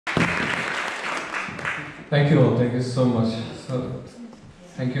Thank you all, thank you so much. So,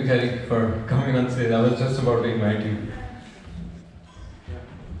 thank you, Ceri, for coming on stage. I was just about to invite you.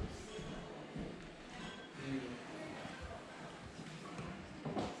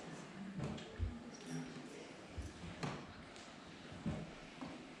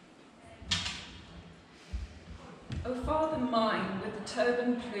 O Father mine, with the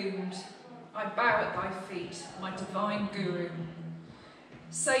turban plumed, I bow at thy feet, my divine Guru.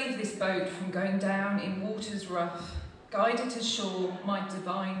 Save this boat from going down in waters rough, guide it ashore, my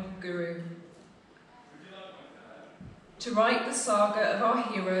divine Guru. To write the saga of our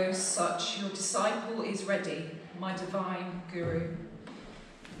heroes such, your disciple is ready, my divine Guru.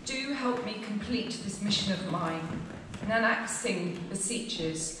 Do help me complete this mission of mine. Nanak Singh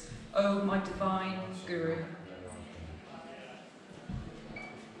beseeches, O my divine Guru.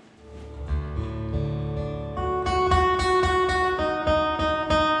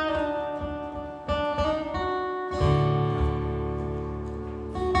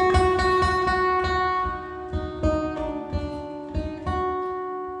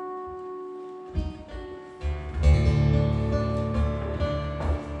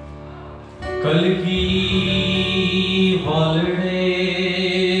 कल की वालड़े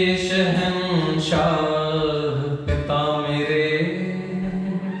शहंशाह पिता मेरे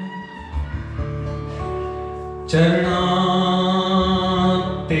चरना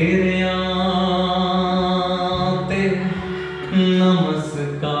तेरे आते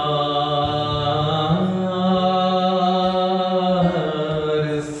नमस्कार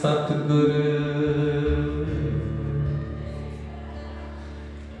सतगुर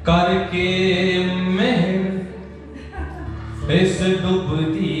करके इस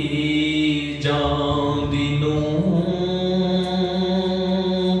डुबदी जांदी नूं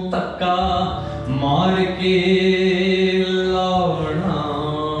तक्का मार के लावना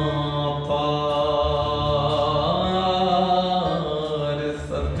पार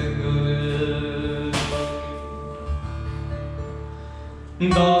सतगुर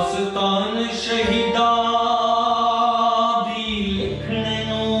दास्तान शहीदा दी लिखने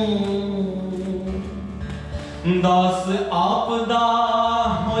नूं दास आपदा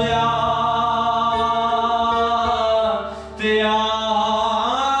होया त्यार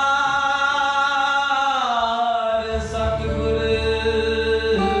सतगुर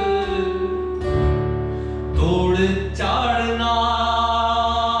तोड़ चाड़ना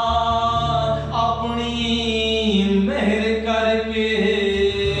अपनी मेहर करके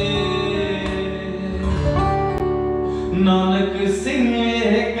नानक सिंह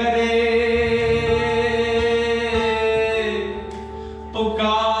करे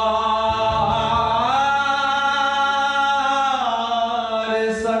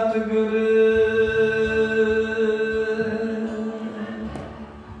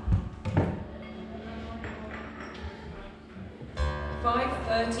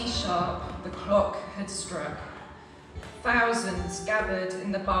Thousands gathered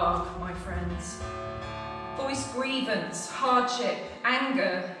in the Bagh, my friends. Voiced grievance, hardship,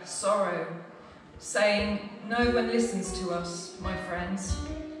 anger, sorrow, saying, no one listens to us, my friends.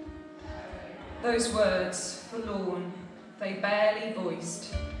 Those words, forlorn, they barely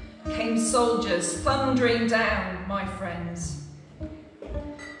voiced, came soldiers thundering down, my friends.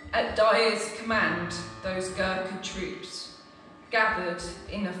 At Dyer's command, those Gurkha troops gathered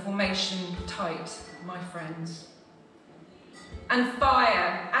in a formation tight, my friends. And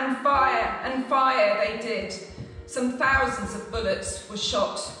fire, and fire, and fire they did. Some thousands of bullets were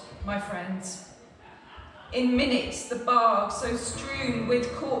shot, my friends. In minutes, the Bagh, so strewn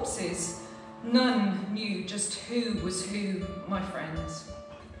with corpses, none knew just who was who, my friends.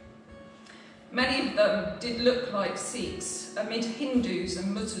 Many of them did look like Sikhs, amid Hindus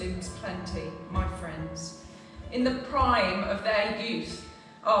and Muslims plenty, my friends. In the prime of their youth,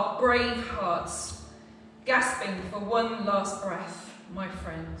 our brave hearts, gasping for one last breath, my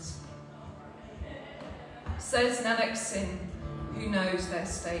friends. Says Nanak Singh, who knows their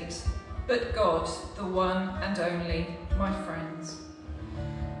state, but God, the one and only, my friends.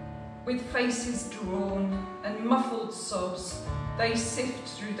 With faces drawn and muffled sobs, they sift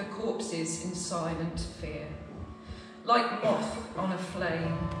through the corpses in silent fear. Like moth on a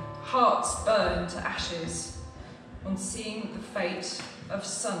flame, hearts burn to ashes on seeing the fate of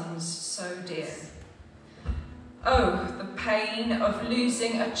sons so dear. Oh, the pain of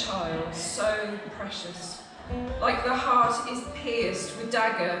losing a child so precious, like the heart is pierced with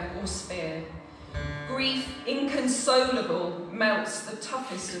dagger or spear. Grief inconsolable melts the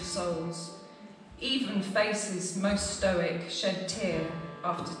toughest of souls. Even faces most stoic shed tear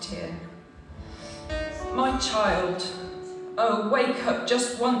after tear. My child, oh, wake up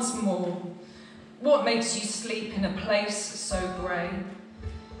just once more. What makes you sleep in a place so grey?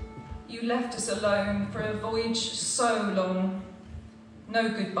 You left us alone for a voyage so long. No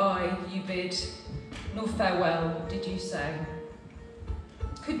goodbye you bid, nor farewell did you say.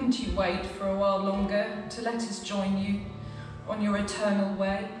 Couldn't you wait for a while longer to let us join you on your eternal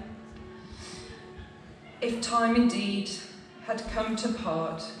way? If time indeed had come to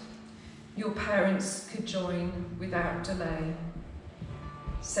part, your parents could join without delay.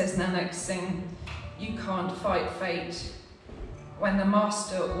 Says Nanak Singh, you can't fight fate. When the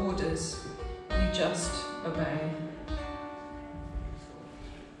master orders, you just obey.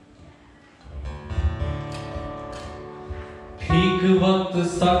 ठीक वक्त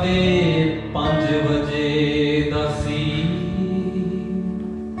 5:30 बजे दा सी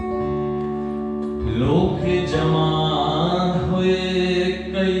लोग जमा हुए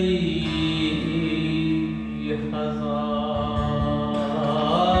कई हजार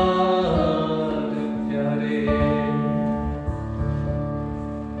प्यारे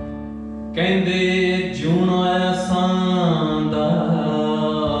कहंदे जूना सांदा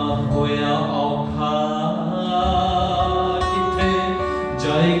होया औखा किथे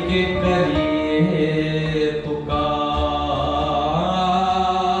जाए के करिए पुकार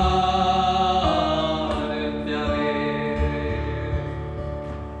प्यारे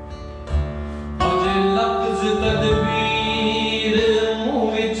अज लफ्ज तदबीर मुंह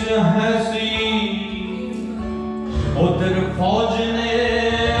विच है सी उधर फौज ने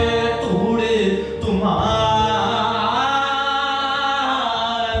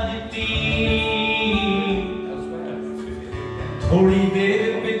थोड़ी देर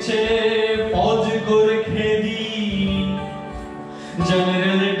पीछे फौज को रखेगी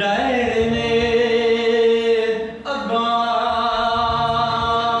जनरल डायर ने अगा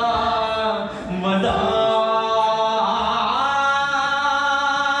वदा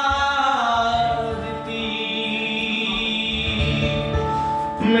दी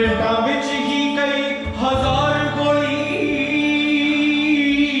मिनटां विच ही कई हजार गोली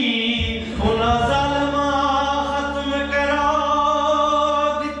उन्हां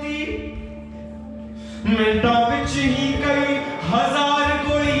मिनटां विच ही कई हजार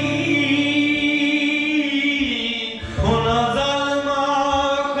गोली उन्हां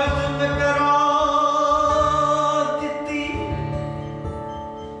ज़ालिमां खत्म करा दित्ती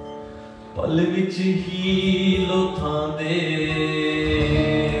पल विच ही लोथां दे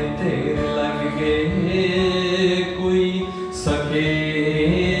ढेर लग गए कोई सके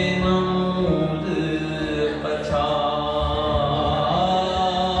ना मूल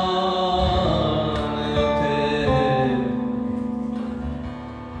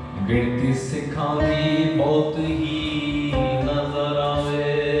गिनती सिखां दी बहुत ही नजर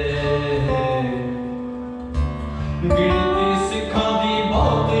आवे गिनती सिखां दी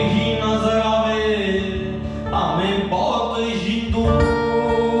बहुत ही नजर आवे हमें बहुत हिंदू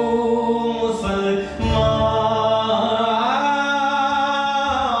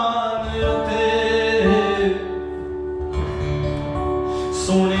मुसलमान थे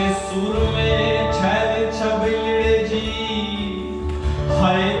सोने सुर में छैल छबिलड़े जी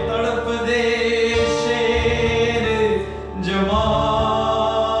हाय तड़प दे शेर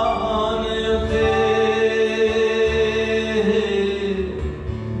जवान थे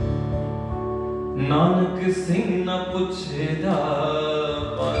नानक सिंह न पुछेदा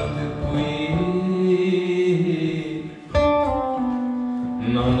बात कोई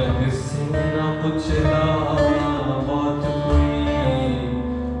नानक सिंह न पुछेदा बात कोई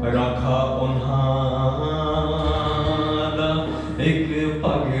रखा उन्हां दा एक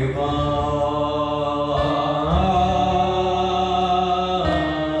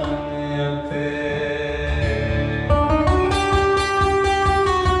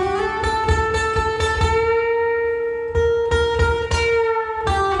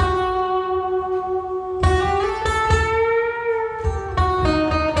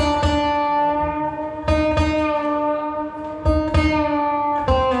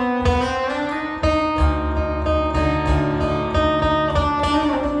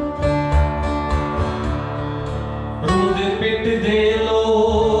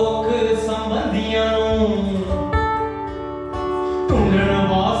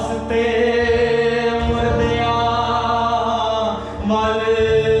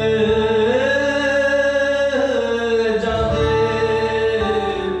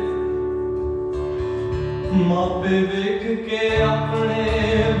मापे वेख के अपने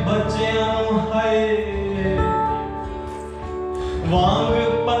बच्चों हाय वांग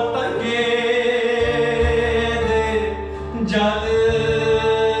पतंगे दे जल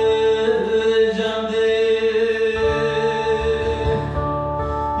जांदे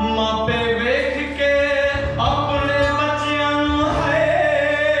मापे वेख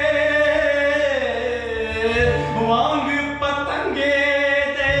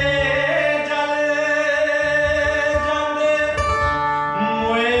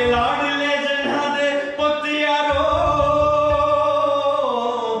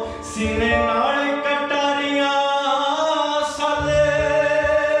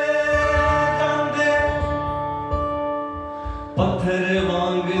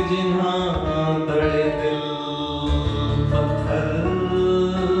वांग जिन्हां दड़े दिल पत्थर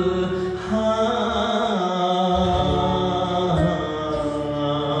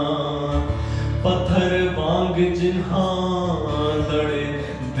पत्थर वांग जिन्हां दड़े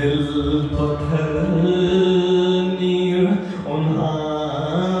दिल पत्थर नीर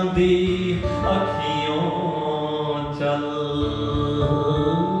उन्हां दी अखियों चल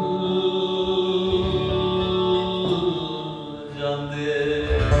जांदे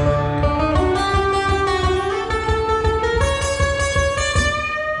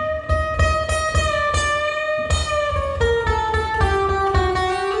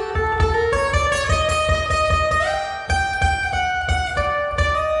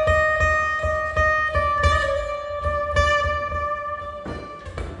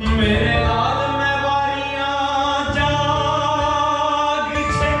मेरे लाल में वारियां जाग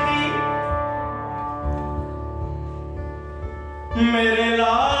छेती मेरे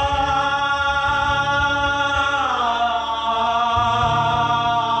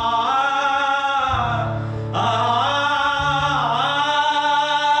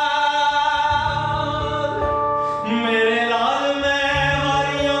मेरे लाल में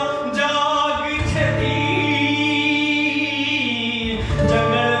वारियां जाग छेती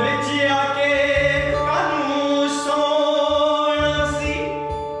जंगल विच आके कानू सोना सी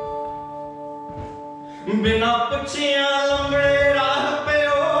बिना पुछियां लंबड़े राह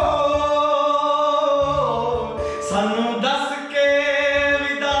पियो सानू दस के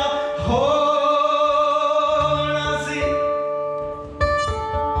विदा होना सी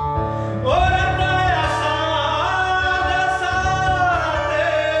और ताया साथ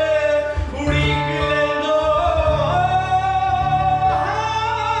उड़ीक लेंदो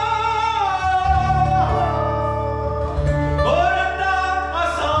और ताया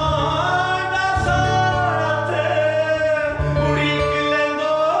साथ उड़ीक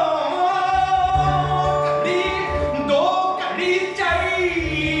लेंदो कड़ी दो कड़ी चाई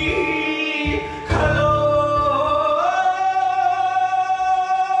खलो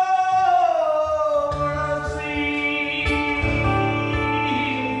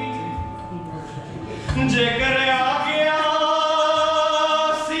जेकर आ गया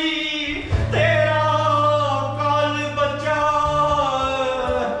सी तेरा काल बच्चा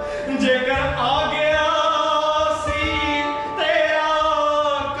जेकर आ गया सी तेरा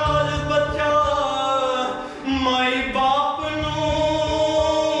काल बच्चा माई बाप नू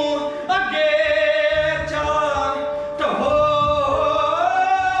अगे चार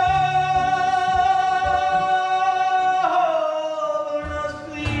ढोना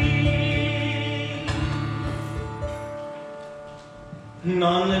सी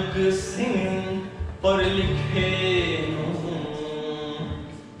नानक सिंह पर लिखे नूं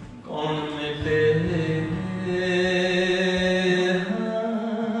कौन मिटे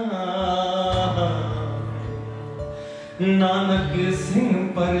नानक सिंह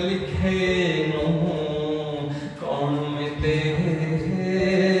पर लिखे नूं कौन मिटे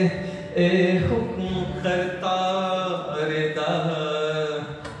ए हुक्म करता रेदा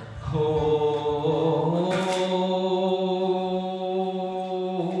हो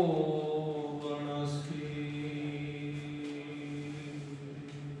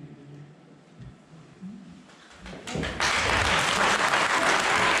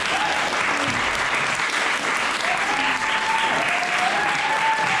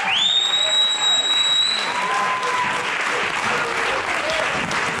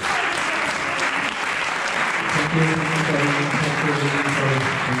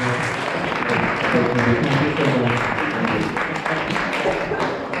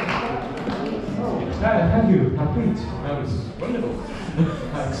Thank you, Harpreet. That was wonderful.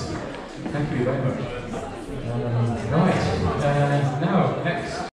 Thanks. Thank you very much. Right. Now, next.